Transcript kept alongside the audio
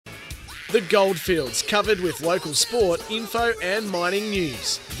The Goldfields, covered with local sport, info and mining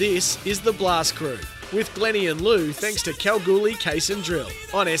news. This is the Blast Crew, with Glennie and Lou, thanks to Kalgoorlie Case and Drill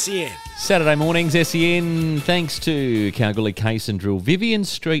on SEN. Saturday mornings, SEN, thanks to Kalgoorlie Case and Drill. Vivian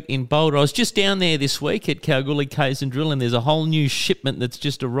Street in Boulder. I was just down there this week at Kalgoorlie Case and Drill, and there's a whole new shipment that's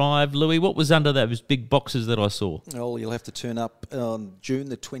just arrived. Louis, what was under those big boxes that I saw? Well, you'll have to turn up on June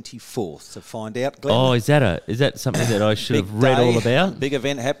the 24th to find out, Glenn. Oh, is that something that I should have read all about? Big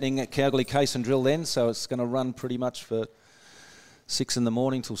event happening at Kalgoorlie Case and Drill then, so it's going to run pretty much for 6 in the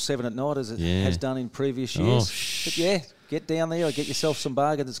morning till 7 at night, as it has done in previous years. But yeah, get down there or get yourself some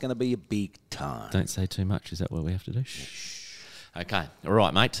bargain. It's going to be a big time. Don't say too much. Is that what we have to do? Okay. All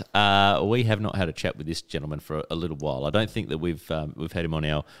right, mate. We have not had a chat with this gentleman for a little while. I don't think that we've had him on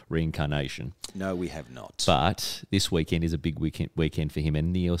our reincarnation. No, we have not. But this weekend is a big weekend for him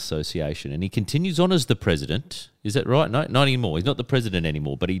and the association. And he continues on as the president. Is that right? No, not anymore. He's not the president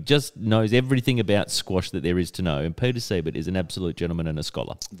anymore, but he just knows everything about squash that there is to know. And Peter Siebert is an absolute gentleman and a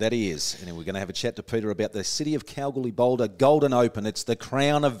scholar. That he is. And we're going to have a chat to Peter about the City of Kalgoorlie Boulder Golden Open. It's the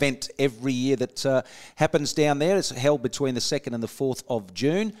crown event every year that happens down there. It's held between the 2nd and the 4th of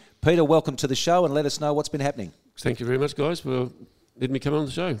June. Peter, welcome to the show and let us know what's been happening. Thank you very much, guys, for letting me come on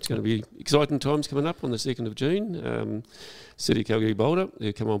the show. It's going to be exciting times coming up on the 2nd of June. City of Kalgoorlie Boulder,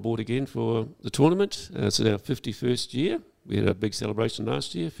 they come on board again for the tournament. It's our 51st year. We had a big celebration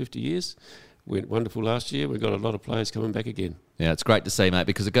last year, 50 years. Went wonderful last year. We've got a lot of players coming back again. Yeah, it's great to see, mate,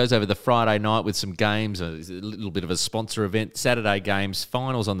 because it goes over the Friday night with some games, a little bit of a sponsor event, Saturday games,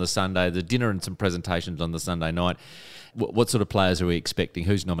 finals on the Sunday, the dinner and some presentations on the Sunday night. What sort of players are we expecting?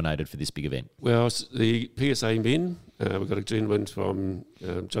 Who's nominated for this big event? Well, the PSA men, we've got a gentleman from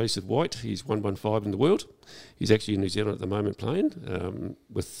Joseph White. He's 115 in the world. He's actually in New Zealand at the moment playing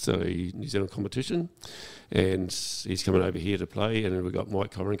with the New Zealand competition. And he's coming over here to play. And then we've got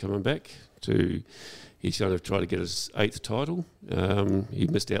Mike Corrin coming back to... He's going to try to get his 8th title. He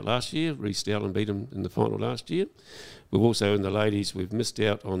missed out last year. Reece Dowland beat him in the final last year. We've also, in the ladies, we've missed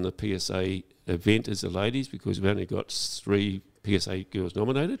out on the PSA event as the ladies because we've only got 3 PSA girls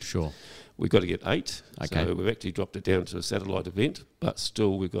nominated. Sure. We've got to get 8. Okay. So we've actually dropped it down to a satellite event, but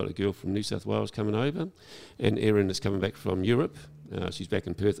still we've got a girl from New South Wales coming over, and Erin is coming back from Europe. She's back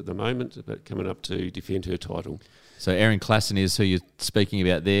in Perth at the moment, but coming up to defend her title. So Erin Klassen is who you're speaking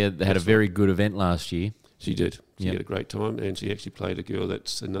about there. They had a very good event last year. She did. She had a great time, and she actually played a girl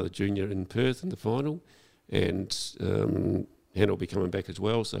that's another junior in Perth in the final, and Hannah will be coming back as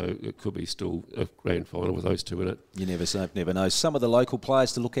well, so it could be still a grand final with those two in it. You never know. Some of the local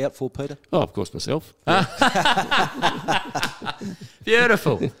players to look out for, Peter? Oh, of course, myself.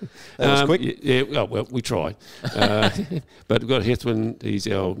 Beautiful. That was quick. Yeah, well, we try. But we've got Hethwin. He's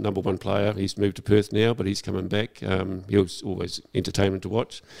our number 1 player. He's moved to Perth now, but he's coming back. He was always entertainment to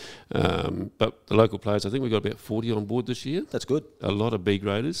watch. But the local players, I think we've got about 40 on board this year. That's good. A lot of B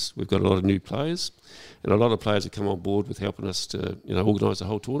graders. We've got a lot of new players, and a lot of players have come on board with helping us to organise the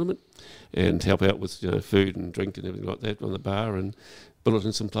whole tournament and help out with food and drink and everything like that on the bar, and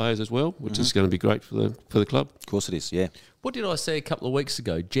bulletin some players as well, which is going to be great for the club. Of course it is, yeah. What did I say a couple of weeks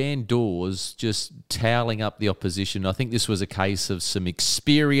ago? Jan Dawes just toweling up the opposition. I think this was a case of some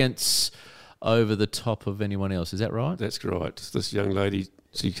experience over the top of anyone else. Is that right? That's right. This young lady,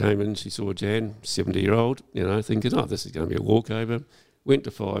 she came in, she saw Jan, 70-year-old, thinking, this is going to be a walkover. Went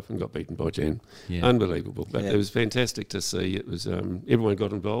to 5 and got beaten by Jan. Yeah. Unbelievable. But it was fantastic to see. It was everyone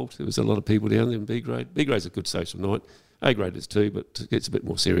got involved. There was a lot of people down there in B grade. B grade's a good social night. A grade is too, but it gets a bit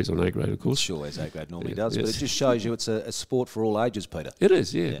more serious on A grade, of course. Sure, as A grade normally does. Yes. But it just shows you it's a sport for all ages, Peter. It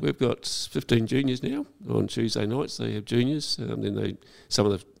is, yeah. We've got 15 juniors now. On Tuesday nights they have juniors. Then some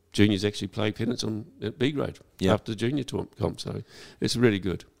of the juniors actually play pennants at B grade after the junior comp. So it's really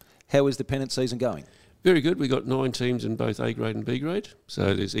good. How is the pennant season going? Very good. We've got 9 teams in both A grade and B grade.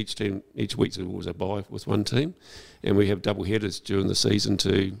 So there's each week's always a bye with one team. And we have double headers during the season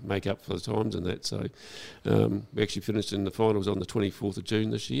to make up for the times and that. So we actually finished in the finals on the 24th of June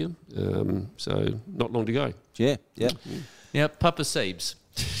this year. So not long to go. Yeah. Now, Papa Siebes.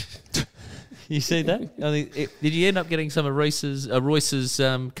 You see that? Did you end up getting some of Royce's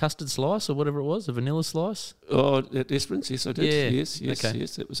custard slice or whatever it was, a vanilla slice? Oh, at Esperance, yes, I did. Yeah.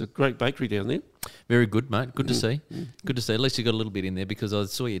 Yes. It was a great bakery down there. Very good, mate. Good to see. Good to see. At least you got a little bit in there because I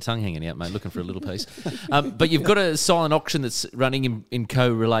saw your tongue hanging out, mate, looking for a little piece. But you've got a silent auction that's running in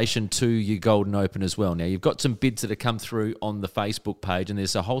co-relation to your Golden Open as well. Now, you've got some bids that have come through on the Facebook page, and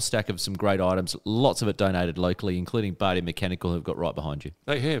there's a whole stack of some great items, lots of it donated locally, including Barty Mechanical, who've got right behind you.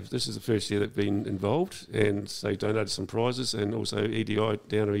 They have. This is the first year they've been involved, and they donated some prizes, and also EDI,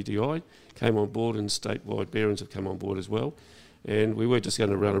 Downer EDI, came on board, and statewide Barons have come on board as well. And we were just going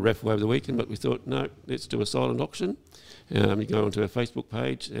to run a raffle over the weekend, but we thought, no, let's do a silent auction. You go onto our Facebook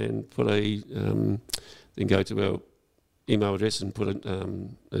page and put then go to our email address and put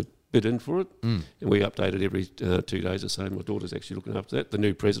a bid in for it. And we update it every 2 days or so. My daughter's actually looking after that. The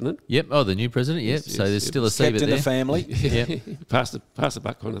new president. Yep. Oh, the new president. Yep. Yes, So there's yes. still a Kept Siebert in there. the family. Yep. pass the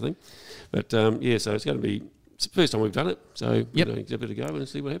buck kind of thing. But so it's going to be. It's the first time we've done it, so we're going to give it a go and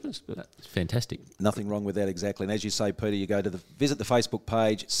see what happens. But It's fantastic. Nothing wrong with that, exactly. And as you say, Peter, you go to visit the Facebook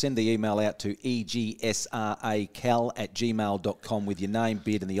page, send the email out to EGSRAcal@gmail.com with your name,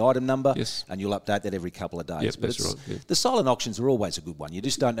 bid, and the item number, Yes. and you'll update that every couple of days. Yep, But that's right, yeah. The silent auctions are always a good one. You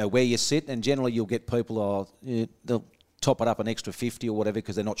just don't know where you sit, and generally you'll get people, they'll top it up an extra 50 or whatever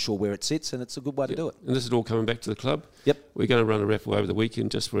because they're not sure where it sits, and it's a good way to do it. And this is all coming back to the club. Yep. We're going to run a raffle over the weekend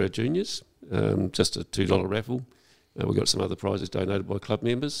just for our juniors, just a $2 raffle. We've got some other prizes donated by club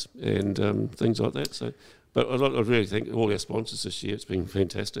members and things like that. So, but I really think all our sponsors this year, it's been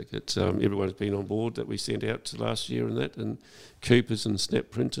fantastic. It's everyone's been on board that we sent out to last year and that, and Coopers and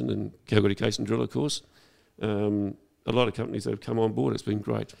Snap Printing and Kalgoorlie Case and Drill, of course. A lot of companies that have come on board. It's been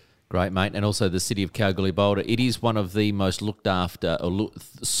great. Great, mate. And also the city of Kalgoorlie Boulder. It is one of the most looked after, or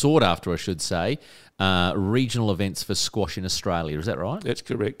sought after, I should say, regional events for squash in Australia. Is that right? That's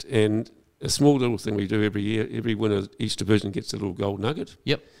correct. And a small little thing we do every year, every winner each division gets a little gold nugget.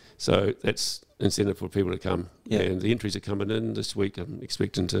 Yep. So that's incentive for people to come. Yep. And the entries are coming in this week. I'm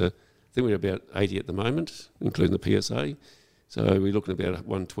expecting I think we're about 80 at the moment, including the PSA. So we're looking about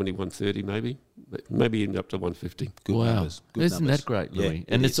 120, 130 maybe even up to 150. Good wow. numbers. Good Isn't numbers. that great, Yeah, Louis?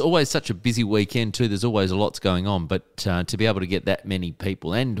 And it it's is. always such a busy weekend too. There's always a lots going on. But to be able to get that many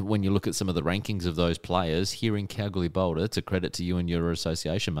people, and when you look at some of the rankings of those players here in Kalgoorlie Boulder, it's a credit to you and your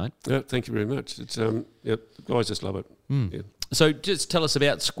association, mate. Yeah, thank you very much. It's the guys just love it. Yeah. So just tell us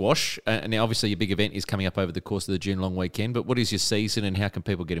about squash. And now obviously your big event is coming up over the course of the June long weekend, but what is your season and how can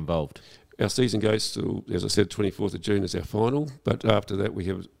people get involved? Our season goes to, as I said, 24th of June is our final, but after that we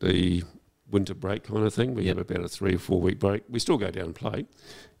have the winter break kind of thing. We Yep. have about a 3 or 4 week break. We still go down and play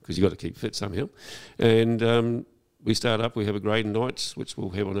because you've got to keep fit somehow. And we start up, we have a grading nights, which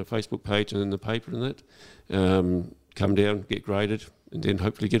we'll have on our Facebook page and in the paper and that. Come down, get graded, and then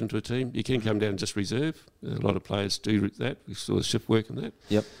hopefully get into a team. You can come down and just reserve. A lot of players do that. We saw the shift work and that.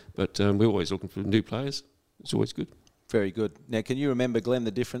 Yep. But we're always looking for new players. It's always good. Very good. Now, can you remember, Glenn,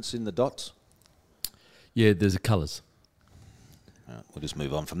 the difference in the dots? Yeah, there's the colours. We'll just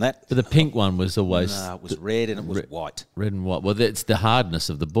move on from that. But the pink one was always No, it was red and it was white. red and white. Well, that's the hardness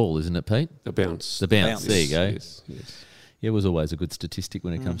of the ball, isn't it, Pete? The bounce. The bounce. Bounce. There you go. Yes, yes. Yeah, it was always a good statistic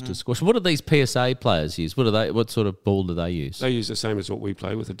when it comes to squash. What do these PSA players use? What sort of ball do they use? They use the same as what we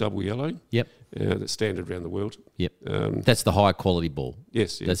play with, a double yellow. Yep. That's standard around the world. Yep. That's the high quality ball.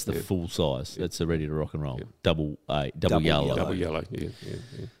 Yes. Yeah, That's the yeah. full size. That's the ready to rock and roll. Yeah. Double Double yellow. yellow. Double yellow, yeah.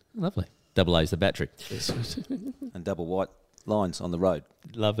 Lovely. Double A is the battery. And double white lines on the road.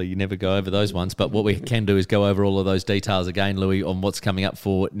 Lovely. You never go over those ones, but what we can do is go over all of those details again, Louis, on what's coming up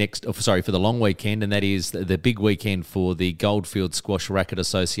for for the long weekend, and that is the big weekend for the Goldfields Squash Racket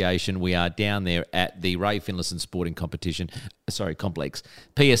Association. We are down there at the Ray Finlayson Sporting Complex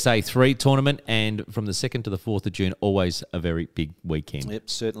PSA 3 tournament, and from the 2nd to the 4th of June, always a very big weekend.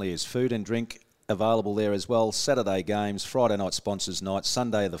 Yep, certainly is. Food and drink available there as well. Saturday games, Friday night sponsors night,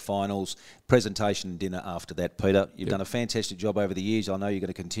 Sunday the finals, presentation and dinner after that. Peter, you've done a fantastic job over the years. I know you're going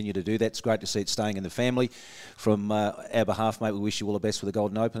to continue to do that. It's great to see it staying in the family. From our behalf, mate, we wish you all the best for the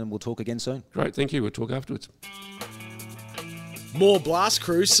Golden Open, and we'll talk again soon. Great, thank you. We'll talk afterwards. More Blast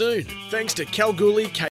Crew soon. Thanks to Kalgoorlie